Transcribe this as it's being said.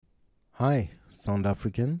Hi, Sound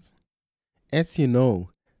Africans. As you know,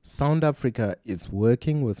 Sound Africa is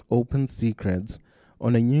working with Open Secrets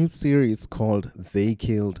on a new series called They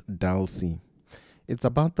Killed Dulcie. It's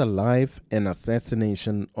about the life and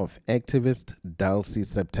assassination of activist Dulcie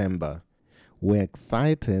September. We're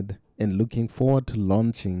excited and looking forward to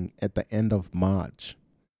launching at the end of March.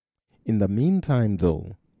 In the meantime,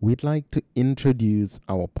 though, we'd like to introduce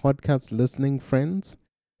our podcast listening friends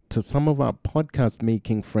to some of our podcast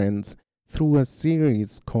making friends through a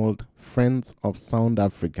series called Friends of Sound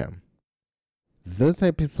Africa. This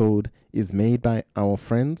episode is made by our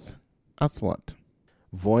friends Aswat,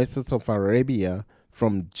 Voices of Arabia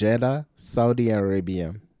from Jeddah, Saudi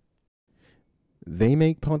Arabia. They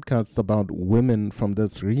make podcasts about women from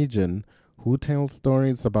this region who tell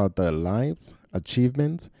stories about their lives,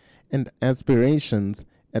 achievements, and aspirations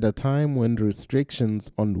at a time when restrictions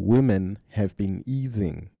on women have been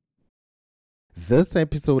easing. This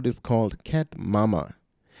episode is called Cat Mama,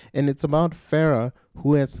 and it's about Farah,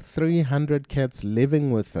 who has 300 cats living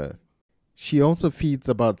with her. She also feeds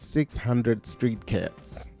about 600 street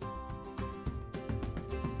cats.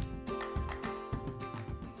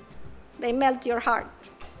 They melt your heart,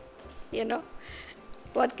 you know.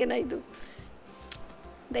 What can I do?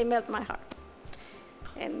 They melt my heart.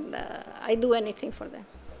 And I do anything for them.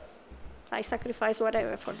 I sacrifice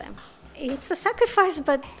whatever for them. It's a sacrifice,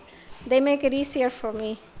 but they make it easier for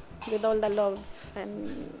me with all the love.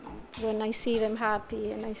 And when I see them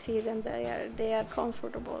happy and I see them they are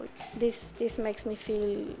comfortable, this makes me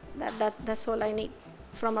feel that's all I need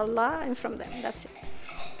from Allah and from them. That's it.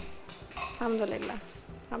 Alhamdulillah.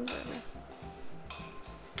 Alhamdulillah.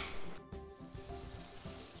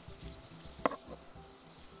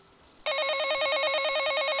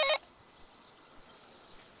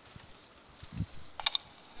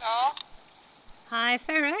 Hi,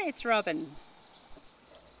 Farah, it's Robin.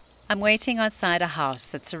 I'm waiting outside a house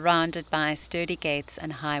that's surrounded by sturdy gates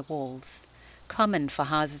and high walls, common for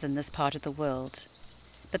houses in this part of the world,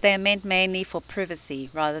 but they are meant mainly for privacy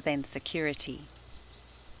rather than security.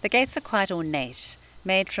 The gates are quite ornate,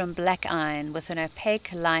 made from black iron with an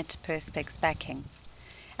opaque light perspex backing.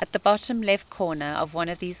 At the bottom left corner of one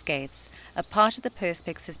of these gates, a part of the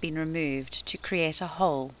perspex has been removed to create a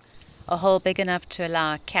hole big enough to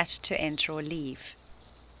allow a cat to enter or leave.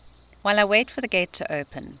 While I wait for the gate to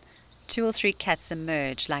open, 2 or 3 cats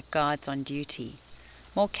emerge like guards on duty.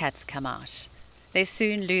 More cats come out. They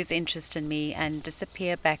soon lose interest in me and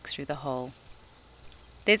disappear back through the hole.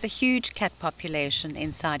 There's a huge cat population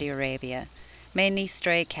in Saudi Arabia, mainly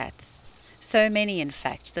stray cats. So many, in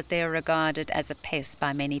fact, that they are regarded as a pest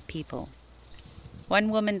by many people. One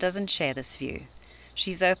woman doesn't share this view.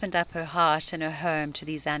 She's opened up her heart and her home to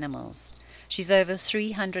these animals. She's over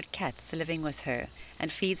 300 cats living with her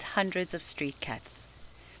and feeds hundreds of street cats.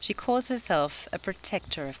 She calls herself a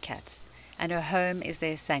protector of cats, and her home is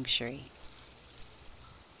their sanctuary.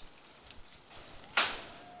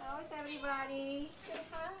 How's everybody? Say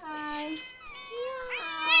hi.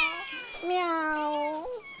 Meow.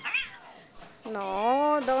 Meow.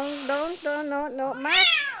 No, don't, no.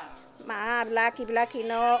 Blacky,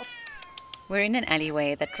 no. We're in an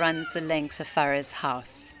alleyway that runs the length of Farah's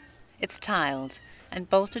house. It's tiled, and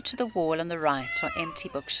bolted to the wall on the right are empty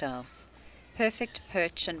bookshelves, perfect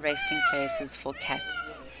perch and resting places for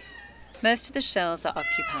cats. Most of the shelves are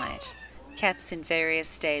occupied, cats in various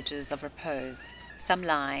stages of repose, some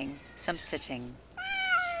lying, some sitting.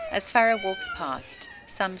 As Farah walks past,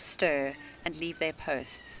 some stir and leave their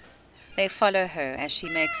posts. They follow her as she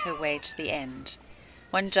makes her way to the end.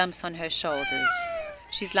 One jumps on her shoulders.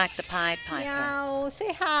 She's like the Pied Piper. Meow.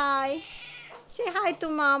 Say hi. Say hi to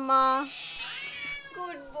Mama.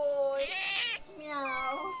 Good boy.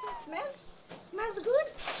 Meow. Smells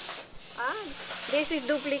good? Ah, this is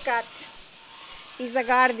duplicate. He's a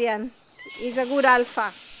guardian. He's a good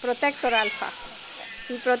alpha. Protector alpha.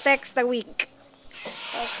 He protects the weak.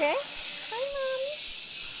 Okay? Hi,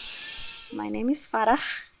 Mommy. My name is Farah.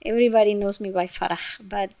 Everybody knows me by Farah,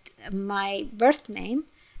 but my birth name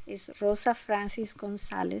is Rosa Francis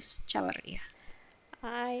Gonzalez Chavarria.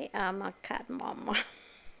 I am a cat mama.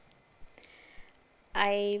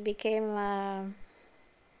 I became a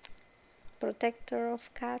protector of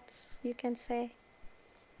cats, you can say.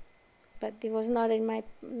 But it was not in my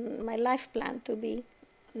life plan to be.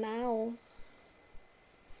 Now,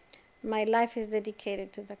 my life is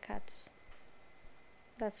dedicated to the cats.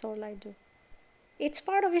 That's all I do. It's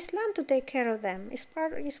part of Islam to take care of them. It's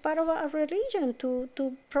part of our religion to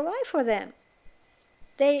provide for them.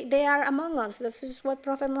 They are among us. This is what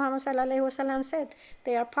Prophet Muhammad ﷺ said.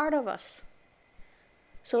 They are part of us.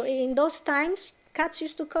 So in those times, cats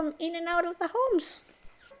used to come in and out of the homes.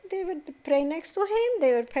 they would pray next to him.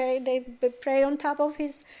 They would pray on top of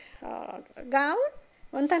his gown.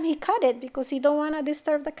 One time he cut it because he don't want to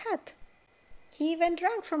disturb the cat. He even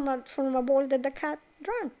drank from a bowl that the cat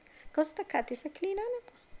drank, because the cat is a clean animal.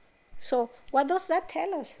 So what does that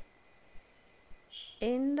tell us?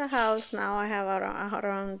 In the house now I have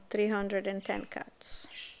around 310 cats.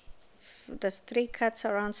 There's 3 cats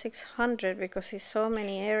around 600 because it's so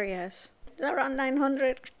many areas. It's around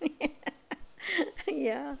 900.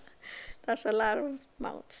 Yeah, that's a lot of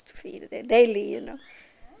mouths to feed daily, you know.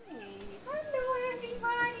 Hello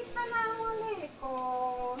everybody, Assalamu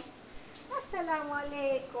alaikum. Assalamu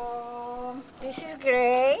alaikum. This is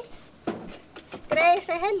Gray. Gray,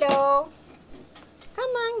 say hello.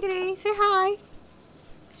 Come on, Gray, say hi.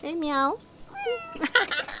 Say meow.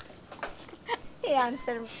 He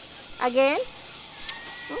answered again.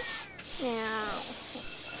 Meow.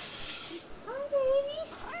 Hi,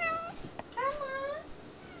 babies. Come on.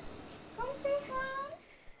 Come say hi.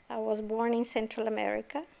 I was born in Central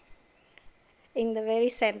America, in the very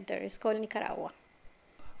center. It's called Nicaragua.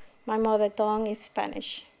 My mother tongue is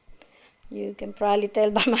Spanish. You can probably tell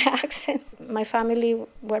by my accent. My family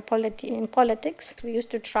were in politics. We used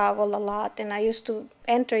to travel a lot, and I used to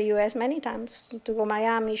enter U.S. many times to go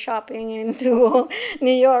Miami shopping and to go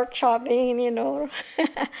New York shopping, you know.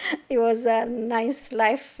 It was a nice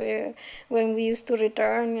life when we used to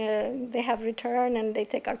return. They have returned, and they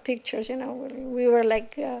take our pictures, you know. We were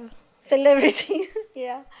like celebrities,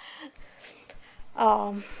 yeah.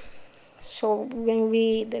 So when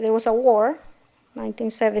there was a war,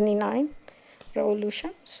 1979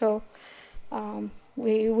 revolution. So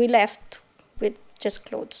we left with just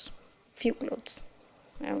clothes, few clothes.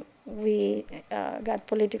 We got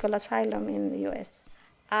political asylum in the U.S.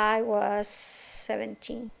 I was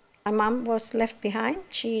 17. My mom was left behind.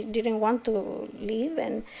 She didn't want to leave,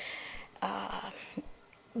 and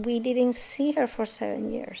we didn't see her for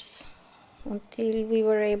 7 years until we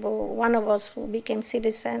were able. One of us became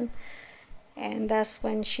citizen. And that's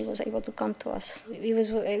when she was able to come to us.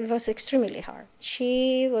 It was extremely hard.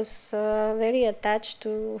 She was very attached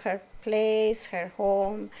to her place, her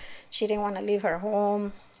home. She didn't want to leave her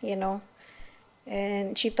home, you know.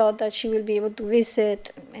 And she thought that she would be able to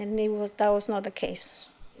visit, and that was not the case.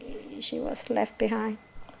 She was left behind.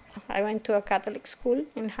 I went to a Catholic school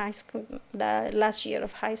in high school, the last year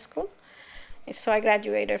of high school. So I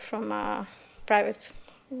graduated from a private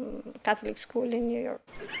Catholic school in New York.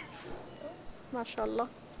 MashaAllah.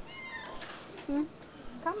 Come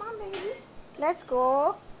on, babies. Let's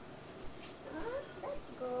go. Let's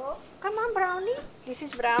go. Come on, Brownie. This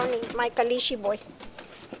is Brownie, my Kalishi boy.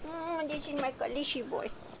 This is my Kalishi boy.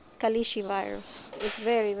 Kalishi virus is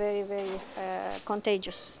very, very, very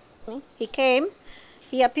contagious.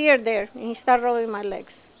 He appeared there, and he started rubbing my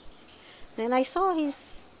legs. Then I saw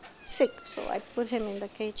he's sick, so I put him in the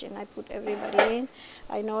cage and I put everybody in.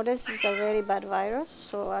 I noticed it's a very bad virus,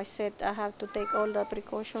 so I said I have to take all the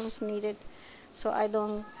precautions needed so I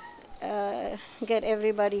don't get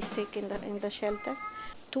everybody sick in the shelter.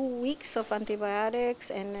 2 weeks of antibiotics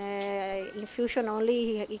and infusion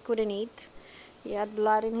only. He couldn't eat. He had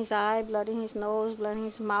blood in his eye, blood in his nose, blood in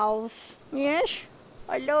his mouth. Yes,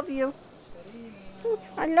 I love you.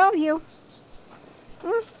 I love you.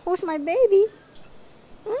 Who's my baby?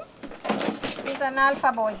 He's an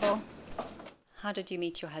alpha boy, though. How did you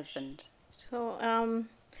meet your husband? So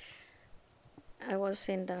I was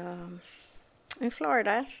in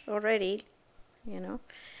Florida already, you know,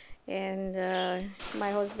 and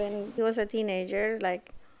my husband, he was a teenager,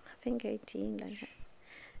 like I think 18, like that.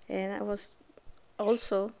 And I was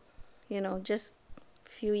also, you know, just a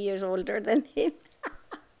few years older than him.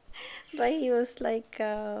 But he was like,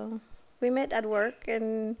 we met at work,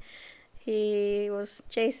 and he was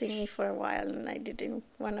chasing me for a while, and I didn't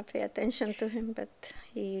want to pay attention to him, but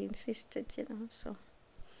he insisted, you know, so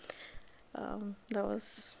that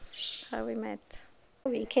was how we met.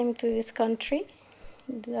 We came to this country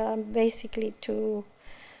basically for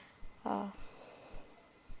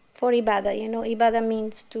ibadah, you know. Ibadah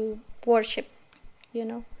means to worship, you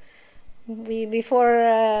know.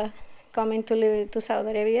 Before coming to live to Saudi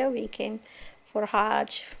Arabia, we came for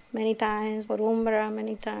Hajj many times, for Umrah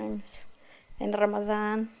many times, and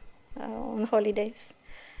Ramadan on holidays.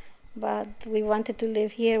 But we wanted to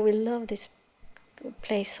live here. We love this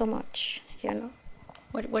place so much, you know.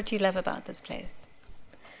 What do you love about this place?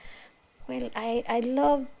 Well, I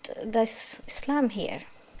loved this Islam here.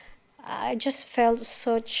 I just felt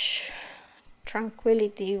such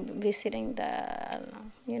tranquility visiting the,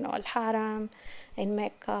 you know, Al-Haram in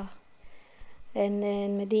Mecca and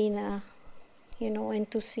then Medina,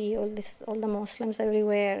 and to see all the Muslims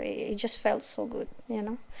everywhere, it just felt so good.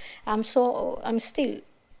 I'm still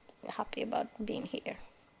happy about being here.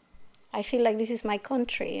 I feel like this is my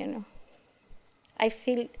country. I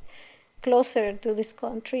feel closer to this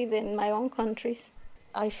country than my own countries.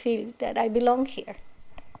 I feel that I belong here.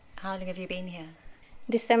 How long have you been here?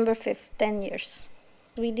 December 5th, 10 years.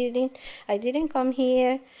 I didn't come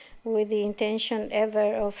here with the intention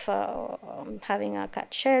ever of having a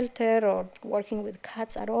cat shelter or working with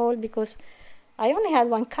cats at all, because I only had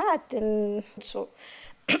one cat, and so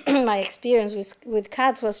my experience with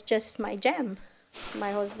cats was just my jam.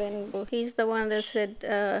 My husband, he's the one that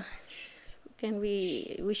said,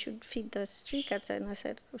 we should feed the street cats, and I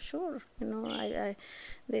said, oh, sure,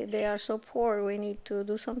 they are so poor, we need to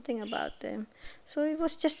do something about them. So it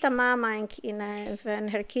was just a mama and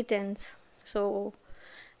her kittens. So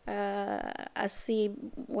as he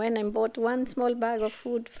went and bought one small bag of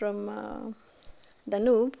food from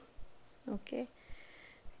Danube, okay,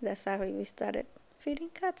 that's how we started feeding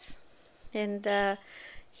cats. And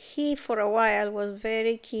he, for a while, was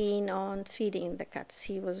very keen on feeding the cats.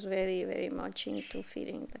 He was very, very much into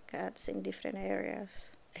feeding the cats in different areas.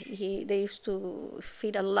 They used to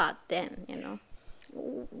feed a lot then.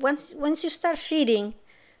 Once you start feeding,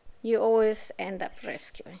 you always end up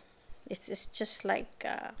rescuing. It's just like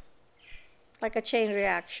a chain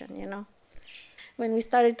reaction. When we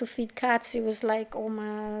started to feed cats, it was like, oh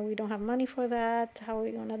my, we don't have money for that. How are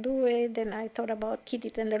we gonna do it? Then I thought about Kitty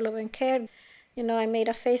Tender Love and Care. I made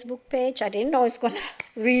a Facebook page. I didn't know it's gonna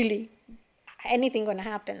really anything gonna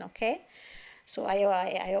happen. Okay, so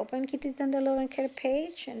I opened Kitty Tender Love and Care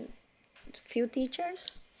page and a few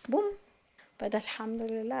teachers. Boom. But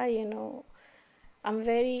Alhamdulillah, I'm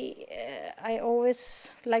very. I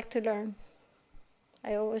always like to learn.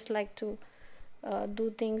 I always like to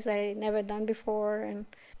do things I never done before, and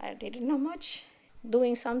I didn't know much.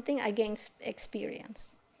 Doing something, I gain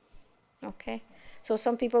experience. Okay, so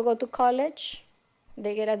some people go to college,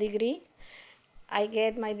 they get a degree. I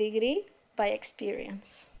get my degree by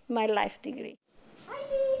experience, my life degree. Hi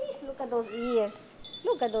babies, look at those ears.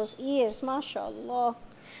 Look at those ears, mashallah.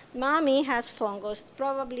 Mommy has fungus.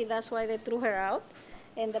 Probably that's why they threw her out.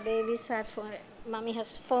 And the babies mommy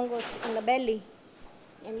has fungus on the belly.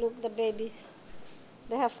 And look, the babies.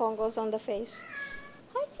 They have fungus on the face.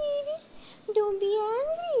 Hi, baby. Don't be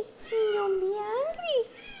angry. Don't be angry.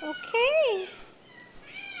 Okay.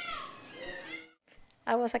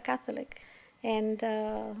 I was a Catholic. And,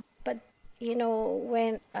 but,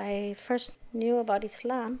 when I first knew about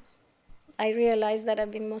Islam, I realized that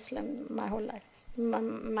I've been Muslim my whole life.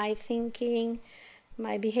 My thinking,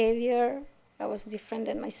 my behavior, I was different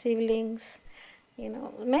than my siblings.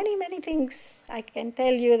 Many, many things. I can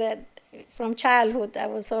tell you that from childhood, I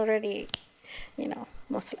was already,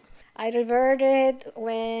 Muslim. I reverted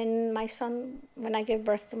when I gave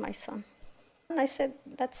birth to my son. And I said,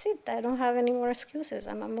 that's it. I don't have any more excuses.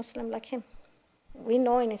 I'm a Muslim like him. We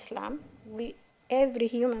know in Islam, every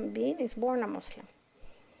human being is born a Muslim.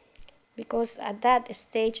 Because at that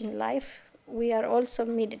stage in life, we are all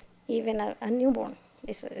submitted. Even a newborn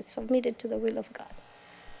is submitted to the will of God.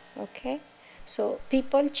 Okay? So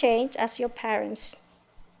people change as your parents.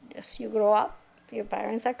 As you grow up, if your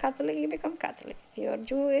parents are Catholic, you become Catholic. If you are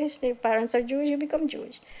Jewish, if your parents are Jewish, you become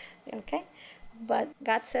Jewish. Okay? But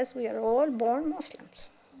God says we are all born Muslims.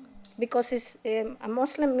 Because a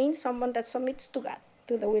Muslim means someone that submits to God,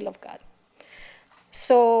 to the will of God.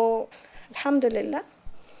 So, alhamdulillah,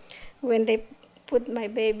 when they put my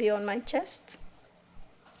baby on my chest,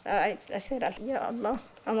 I said, Ya Allah,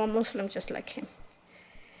 I'm a Muslim just like him.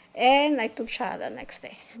 And I took Shahada next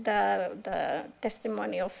day. The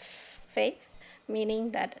testimony of faith,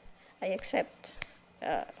 meaning that I accept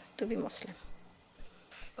to be Muslim.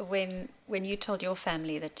 When you told your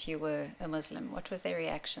family that you were a Muslim, what was their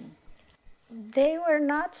reaction? They were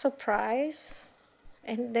not surprised,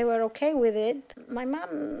 and they were okay with it. My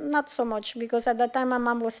mom, not so much, because at that time my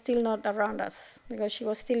mom was still not around us, because she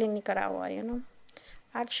was still in Nicaragua.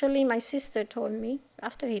 Actually, my sister told me,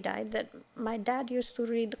 after he died, that my dad used to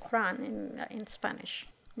read the Quran in Spanish.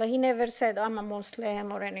 But he never said, I'm a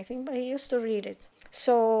Muslim or anything, but he used to read it.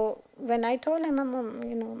 So when I told him I'm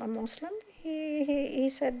a Muslim, he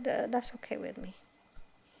said, that's okay with me.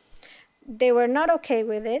 They were not okay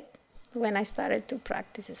with it when I started to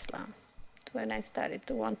practice Islam, when I started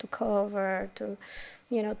to want to cover, to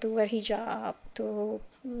wear hijab, to,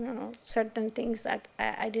 certain things that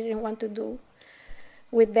I didn't want to do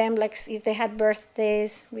with them. Like if they had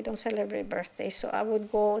birthdays, we don't celebrate birthdays, so I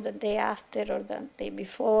would go the day after or the day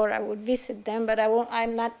before. I would visit them, but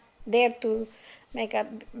I'm not there to make a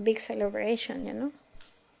big celebration,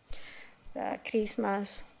 the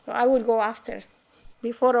Christmas. So I would go after,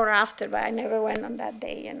 before or after, but I never went on that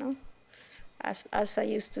day, as I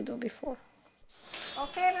used to do before.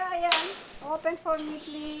 Okay, Ryan, open for me,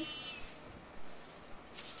 please.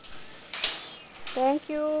 Thank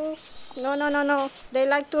you. No, no, no, no. They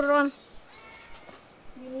like to run.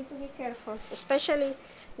 You need to be careful, especially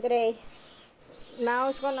Gray. Now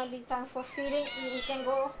it's gonna be time for feeding. You can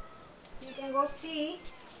go see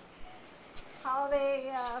how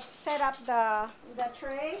they set up the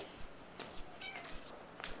trays.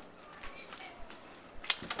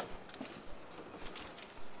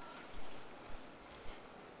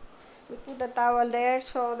 We put the towel there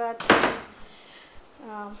so that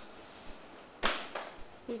um,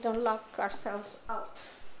 we don't lock ourselves out.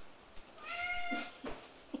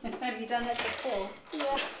 Have you done that before?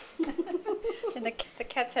 Yeah. And the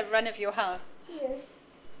cats have run of your house. Yeah.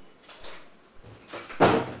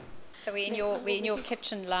 So we're in your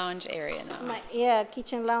kitchen lounge area now.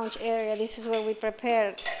 Kitchen lounge area. This is where we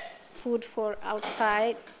prepare food for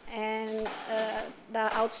outside and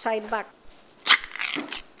the outside back.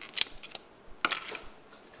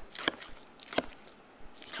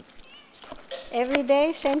 Every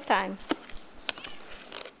day, same time.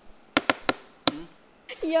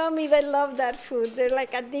 Yummy, they love that food. They're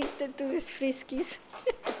like addicted to these Friskies.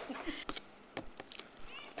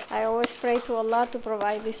 I always pray to Allah to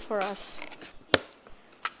provide this for us.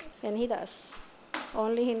 And He does.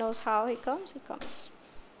 Only He knows how He comes, He comes.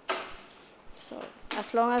 So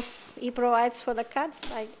as long as He provides for the cats,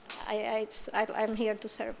 I'm here to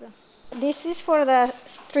serve them. This is for the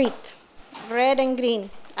street, red and green.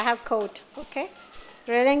 I have coat, okay?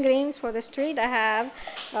 Red and green is for the street. I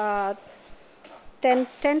have 10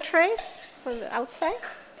 trays for the outside.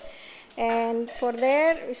 And for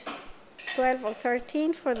there is 12 or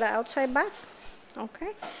 13 for the outside back,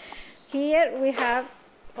 okay? Here we have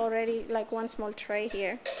already like one small tray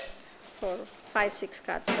here for 5-6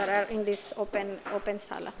 cats that are in this open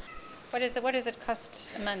sala. What does it cost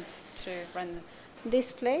a month to run this?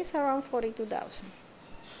 This place around 42,000.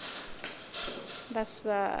 That's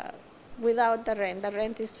without the rent. The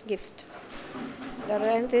rent is gift. The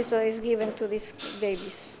rent is given to these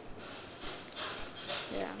babies.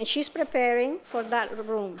 Yeah. And she's preparing for that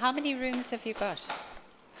room. How many rooms have you got?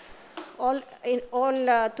 All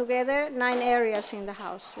together, 9 areas in the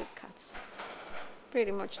house with cats.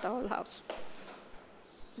 Pretty much the whole house.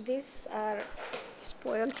 These are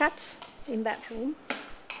spoiled cats in that room.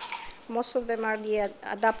 Most of them are the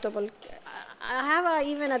adoptable. I have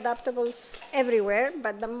even adoptables everywhere,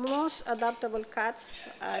 but the most adoptable cats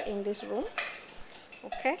are in this room.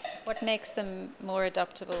 Okay? What makes them more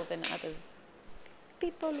adoptable than others?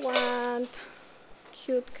 People want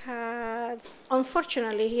cute cats.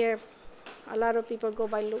 Unfortunately, here, a lot of people go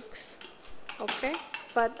by looks. Okay?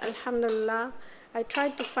 But alhamdulillah, I try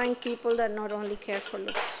to find people that not only care for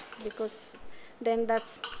looks, because then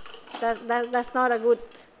that's not a good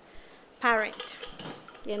parent,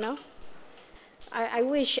 I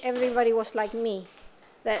wish everybody was like me,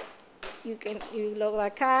 that you love a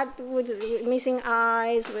cat with missing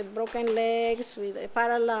eyes, with broken legs, with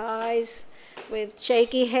paralyzed, with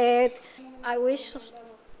shaky head. I wish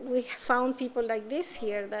we found people like this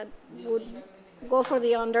here that would go for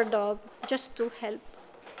the underdog just to help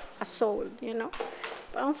a soul,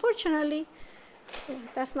 But unfortunately,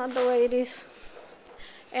 that's not the way it is.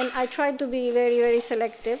 And I try to be very, very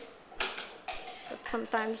selective. But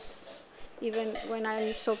sometimes, even when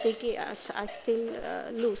I'm so picky, I still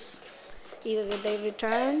lose. Either they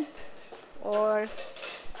return or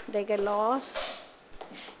they get lost.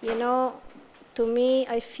 To me,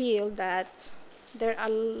 I feel that there are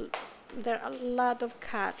a lot of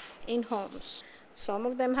cats in homes. Some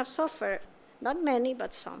of them have suffered. Not many,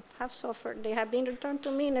 but some have suffered. They have been returned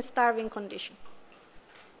to me in a starving condition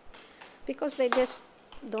because they just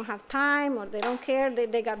don't have time or they don't care.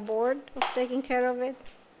 They got bored of taking care of it.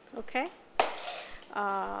 Okay?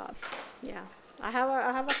 Yeah. I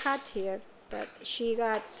have a cat here that she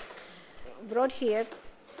got brought here.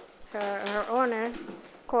 Her owner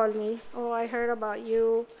called me. Oh, I heard about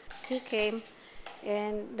you. He came,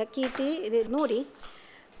 and the kitty, the Nuri,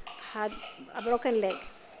 had a broken leg.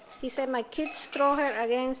 He said, my kids throw her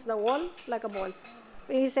against the wall like a ball.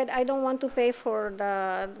 He said, I don't want to pay for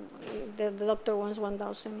the doctor wants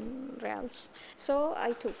 1,000 reals. So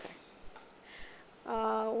I took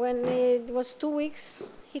her. When it was 2 weeks,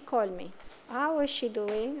 he called me. How is she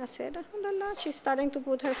doing? I said, alhamdulillah, she's starting to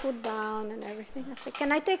put her foot down and everything. I said,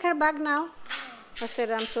 can I take her back now? I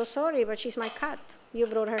said, I'm so sorry, but she's my cat. You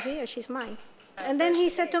brought her here, she's mine. And then he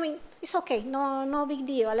said to me, it's okay, no big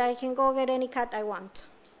deal. I can go get any cat I want.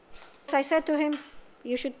 So I said to him,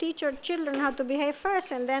 You should teach your children how to behave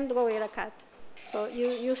first and then go with a cat. So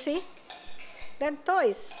you see, they're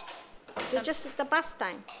toys. They're just a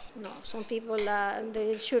pastime. No, some people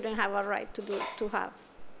they shouldn't have a right to have.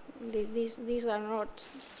 These are not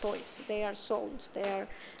toys. They are souls.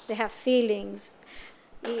 They have feelings.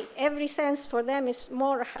 Every sense for them is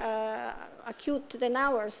more acute than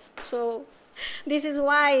ours. So this is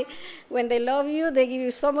why when they love you, they give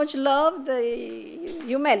you so much love,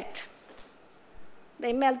 you melt.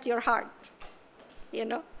 They melt your heart, you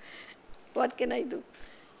know. What can I do?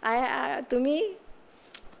 To me,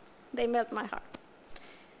 they melt my heart.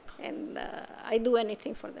 And I do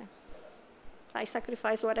anything for them. I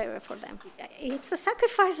sacrifice whatever for them. It's a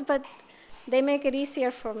sacrifice, but they make it easier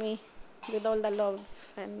for me with all the love.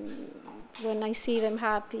 And when I see them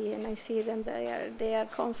happy and I see them, they are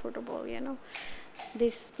comfortable, you know.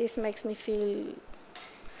 This makes me feel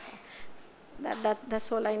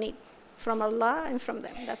that's all I need from Allah and from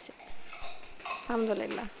them. That's it.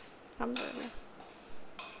 Alhamdulillah. Alhamdulillah.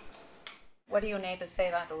 What do your neighbors say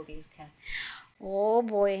about all these cats? Oh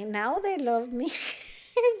boy, now they love me.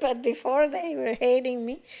 But before they were hating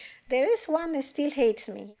me. There is one that still hates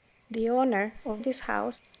me. The owner of this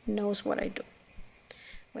house knows what I do.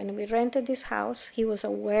 When we rented this house, he was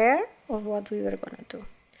aware of what we were going to do.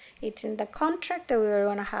 It's in the contract that we were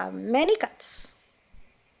going to have many cats.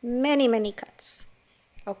 Many, many cats.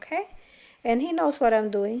 Okay? And he knows what I'm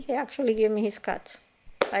doing. He actually gave me his cat.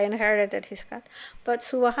 I inherited his cat. But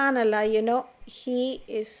subhanallah, you know, he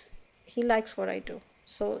likes what I do.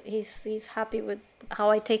 So he's happy with how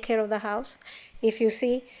I take care of the house. If you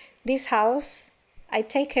see this house, I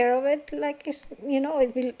take care of it like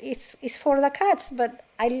it's for the cats, but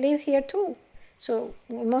I live here too. So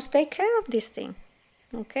we must take care of this thing,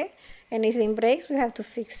 okay? Anything breaks, we have to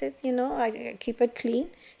fix it, you know, I keep it clean.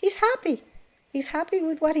 He's happy. He's happy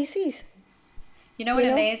with what he sees. You know what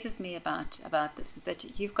amazes me about this is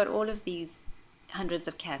that you've got all of these hundreds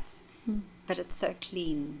of cats, but it's so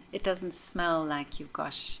clean. It doesn't smell like you've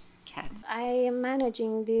got cats. I am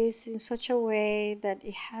managing this in such a way that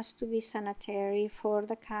it has to be sanitary for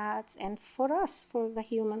the cats and for us, for the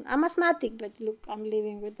human. I'm asthmatic, but look, I'm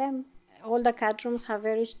living with them. All the cat rooms have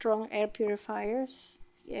very strong air purifiers.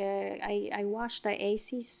 I wash the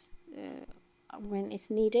ACs when it's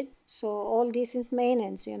needed. So all this is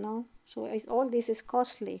maintenance, you know. So all this is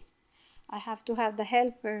costly. I have to have the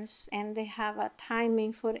helpers, and they have a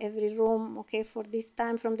timing for every room. Okay, for this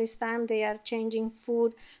time, from this time, they are changing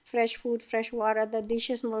food, fresh water. The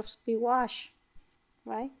dishes must be washed,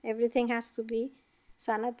 right? Everything has to be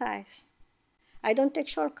sanitized. I don't take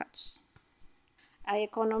shortcuts. I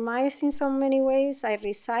economize in so many ways. I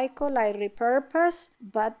recycle, I repurpose,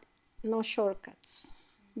 but no shortcuts.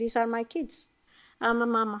 These are my kids. I'm a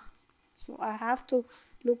mama, so I have to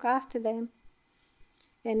look after them.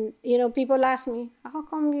 And, you know, people ask me, how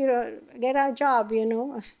come you get a job, you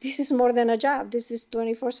know? This is more than a job. This is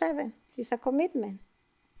 24/7. It's a commitment.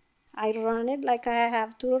 I run it like I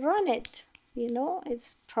have to run it. You know,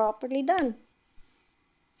 it's properly done.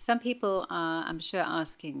 Some people are, I'm sure,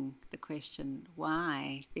 asking the question,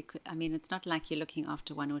 why? Because, I mean, it's not like you're looking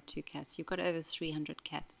after one or two cats. You've got over 300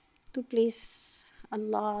 cats. To please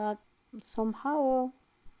Allah, somehow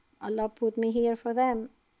Allah put me here for them.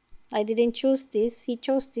 I didn't choose this. He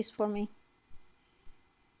chose this for me.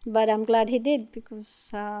 But I'm glad he did,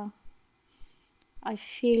 because I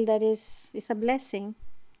feel that it's a blessing.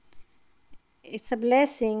 It's a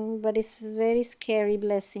blessing, but it's a very scary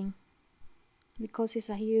blessing, because it's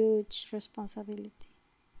a huge responsibility.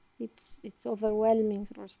 It's overwhelming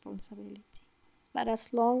responsibility. But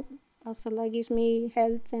as long as Allah gives me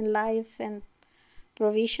health and life and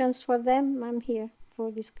provisions for them, I'm here for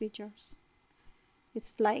these creatures.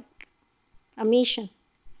 It's like a mission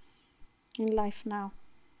in life now.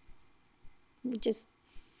 It's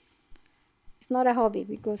not a hobby,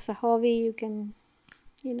 because a hobby you can,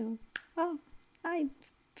 you know, I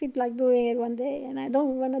feel like doing it one day and I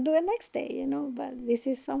don't want to do it next day, you know. But this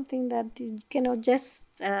is something that you cannot just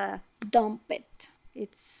dump it.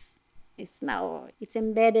 It's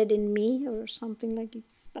embedded in me, or something, like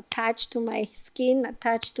it's attached to my skin,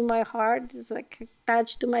 attached to my heart. It's like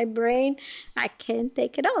attached to my brain. I can't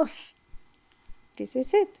take it off. This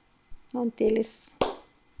is it until it's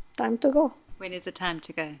time to go. When is the time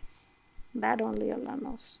to go? That only Allah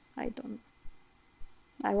knows. I don't.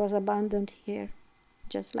 I was abandoned here,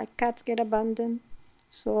 just like cats get abandoned.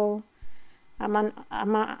 So I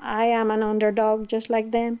am an underdog, just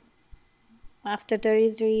like them. After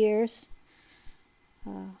 33 years,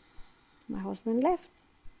 my husband left,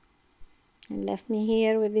 and left me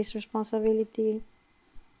here with this responsibility,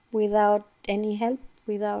 without any help,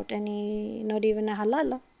 without any, not even a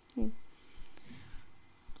halala.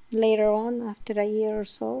 Later on, after a year or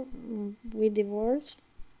so, we divorced.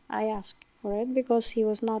 I asked for it because he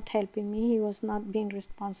was not helping me. He was not being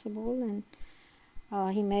responsible, and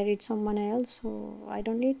he married someone else. So I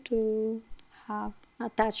don't need to have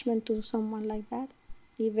attachment to someone like that,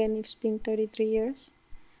 even if it's been 33 years,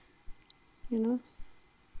 you know.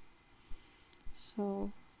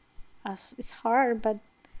 So it's hard, but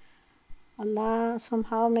Allah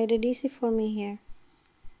somehow made it easy for me here.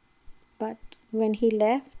 But when he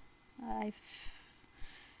left,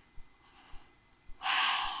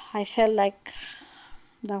 I felt like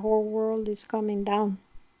the whole world is coming down.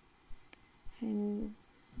 And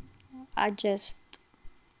I just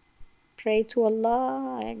prayed to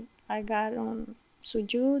Allah. I got on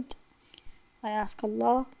sujood. I asked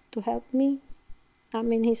Allah to help me.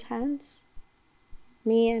 I'm in His hands.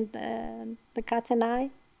 Me and the cat and I,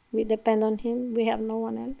 we depend on Him. We have no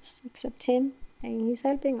one else except Him. And He's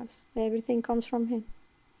helping us. Everything comes from Him,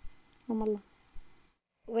 from Allah.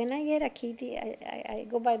 When I get a kitty, I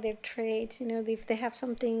go by their traits, if they have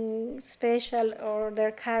something special or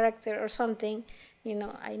their character or something,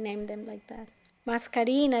 I name them like that.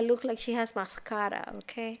 Mascarina look like she has mascara,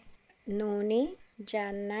 okay? Nooni,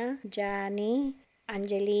 Janna, Jani,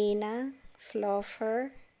 Angelina,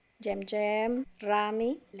 Fluffer, Jem Jem,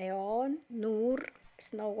 Rami, Leon, Noor,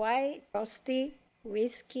 Snow White, Frosty,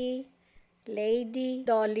 Whiskey, Lady,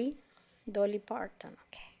 Dolly Parton,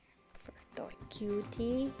 okay? Dolly.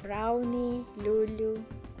 Cutie, Brownie, Lulu. I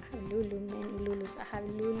have Lulu, many Lulus. I have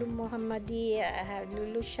Lulu Mohammadiyah, I have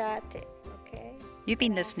Lulu Shate, okay? You've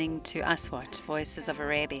been listening to Aswat, Voices of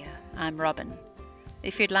Arabia. I'm Robin.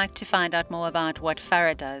 If you'd like to find out more about what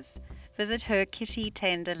Farah does, visit her Kitty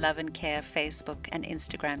Tender Love and Care Facebook and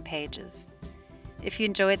Instagram pages. If you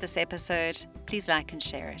enjoyed this episode, please like and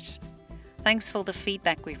share it. Thanks for the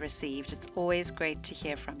feedback we've received. It's always great to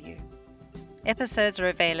hear from you. Episodes are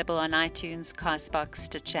available on iTunes, Castbox,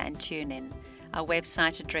 Stitcher, and TuneIn. Our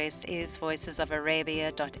website address is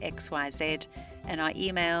voicesofarabia.xyz, and our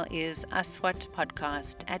email is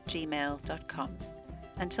aswatpodcast@gmail.com.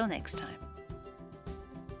 Until next time.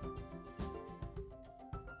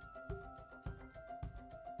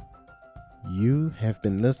 You have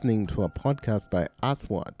been listening to a podcast by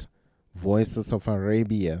Aswat, Voices of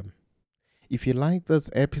Arabia. If you like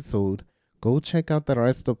this episode, go check out the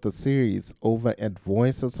rest of the series over at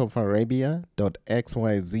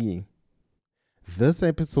voicesofarabia.xyz. This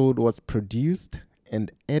episode was produced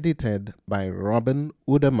and edited by Robin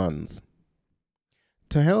Udemans.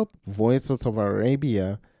 To help Voices of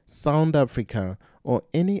Arabia, Sound Africa, or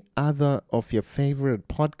any other of your favorite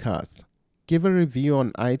podcasts, give a review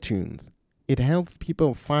on iTunes. It helps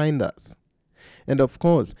people find us. And of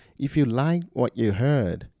course, if you like what you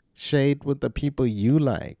heard, share it with the people you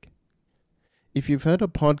like. If you've heard a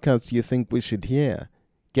podcast you think we should hear,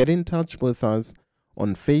 get in touch with us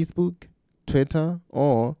on Facebook, Twitter,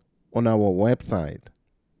 or on our website.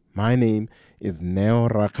 My name is Neo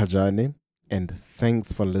Rakajane, and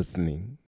thanks for listening.